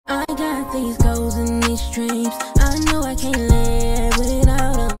got these goals and these dreams. I know I can't live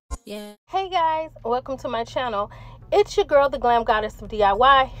without them. Yeah. Hey guys, welcome to my channel. It's your girl, the Glam Goddess of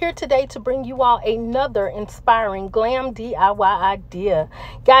DIY, here today to bring you all another inspiring glam DIY idea.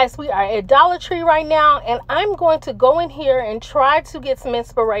 Guys, we are at Dollar Tree right now, and I'm going to go in here and try to get some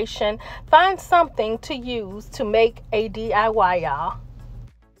inspiration, find something to use to make a DIY, y'all.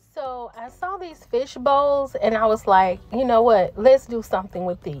 So I saw these fish bowls and I was like, you know what, let's do something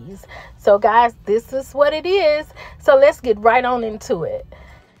with these. So guys, this is what it is. So let's get right on into it.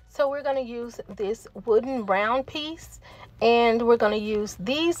 So we're going to use this wooden round piece, and we're going to use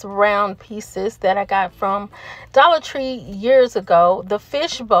these round pieces that I got from Dollar Tree years ago, the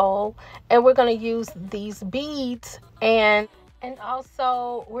fish bowl, and we're going to use these beads, and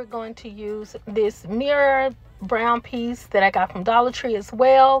also we're going to use this mirror brown piece that I got from Dollar Tree as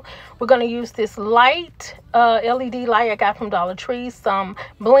well. We're going to use this light, LED light I got from Dollar Tree, some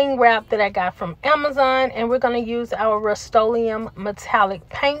bling wrap that I got from Amazon, and we're going to use our Rust-Oleum metallic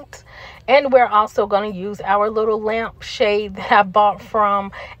paint, and we're also going to use our little lampshade that I bought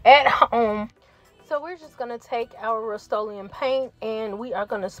from At Home. So we're just going to take our Rust-Oleum paint and we are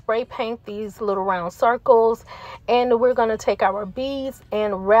going to spray paint these little round circles, and we're going to take our beads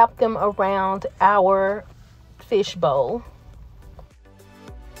and wrap them around our fish bowl.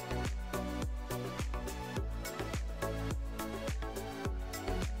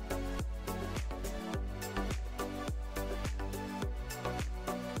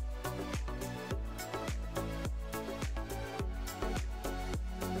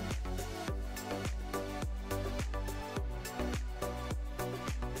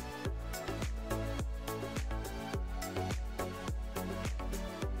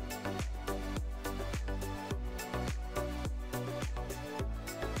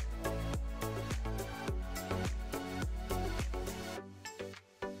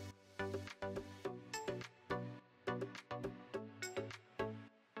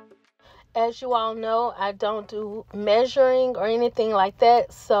 As you all know, I don't do measuring or anything like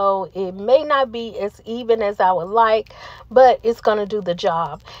that, so it may not be as even as I would like, but it's going to do the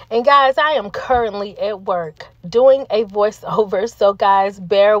job. And guys, I am currently at work doing a voiceover, so guys,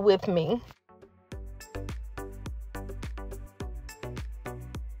 bear with me.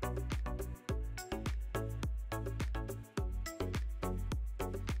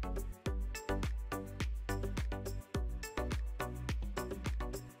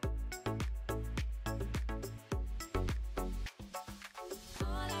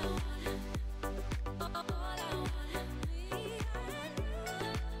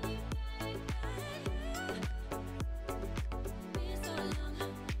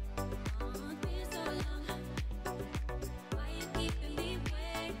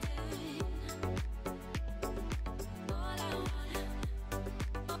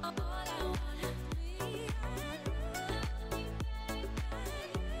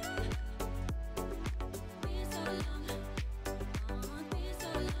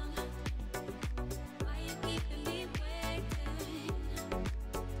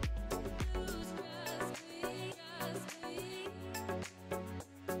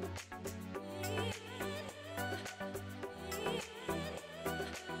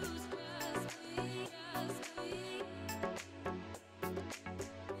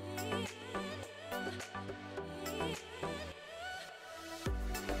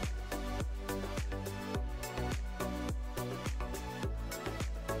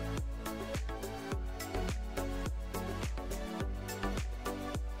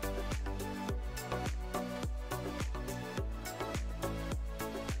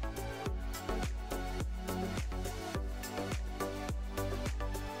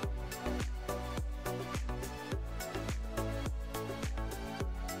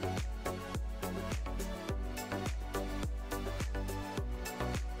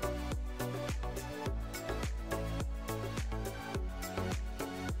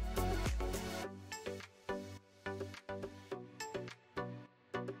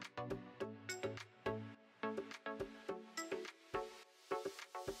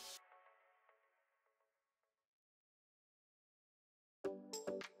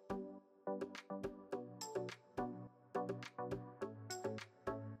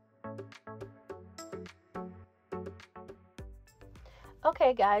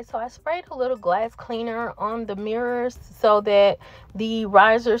 Okay guys, so I sprayed a little glass cleaner on the mirrors so that the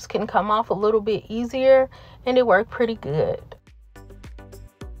risers can come off a little bit easier, and it worked pretty good.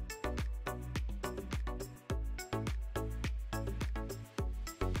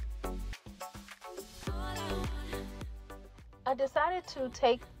 I decided to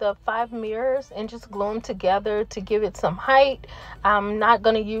take the 5 mirrors and just glue them together to give it some height. I'm not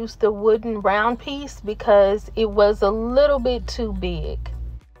going to use the wooden round piece because it was a little bit too big.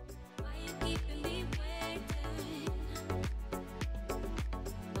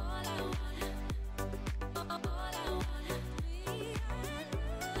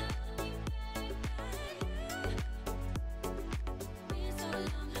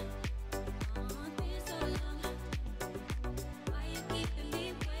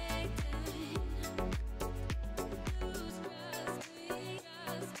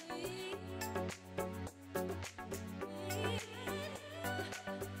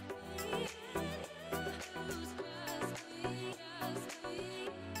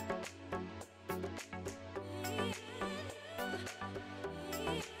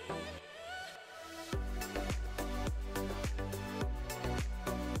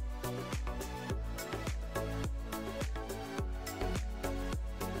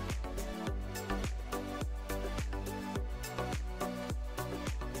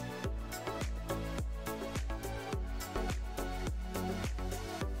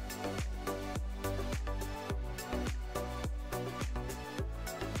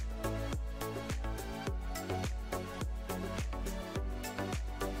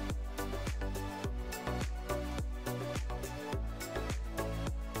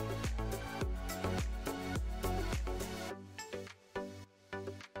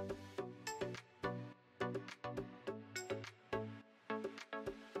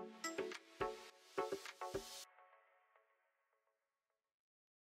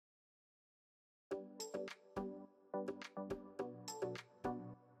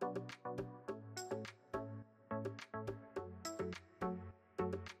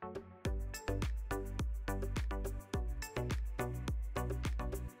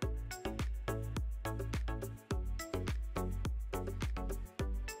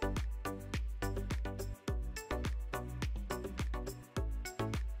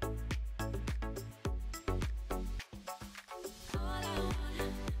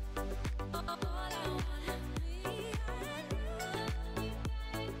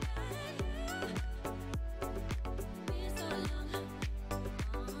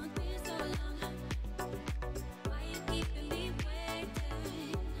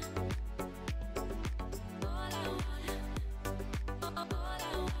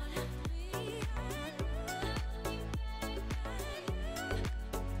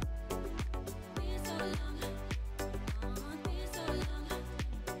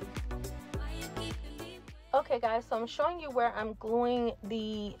 Okay guys, so I'm showing you where I'm gluing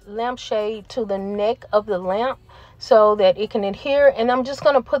the lampshade to the neck of the lamp so that it can adhere, and I'm just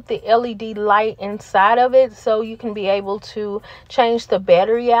going to put the LED light inside of it so you can be able to change the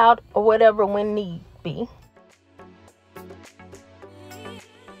battery out or whatever when need be.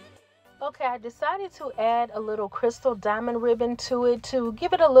 Okay, I decided to add a little crystal diamond ribbon to it to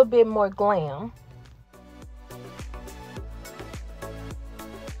give it a little bit more glam.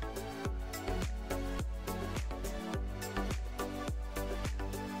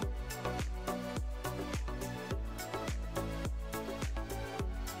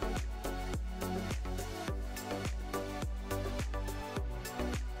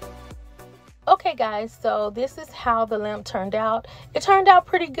 Okay guys, so this is how the lamp turned out. It turned out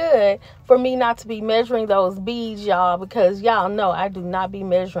pretty good for me not to be measuring those beads, y'all, because y'all know I do not be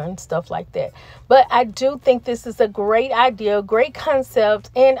measuring stuff like that. But I do think this is a great idea, great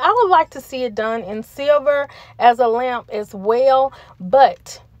concept, and I would like to see it done in silver as a lamp as well.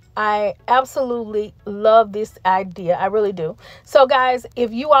 But I absolutely love this idea. I really do. So guys,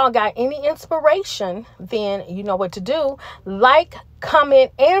 if you all got any inspiration, then you know what to do. Like,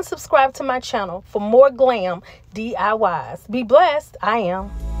 comment, and subscribe to my channel for more glam DIYs. Be blessed. I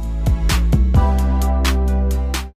am.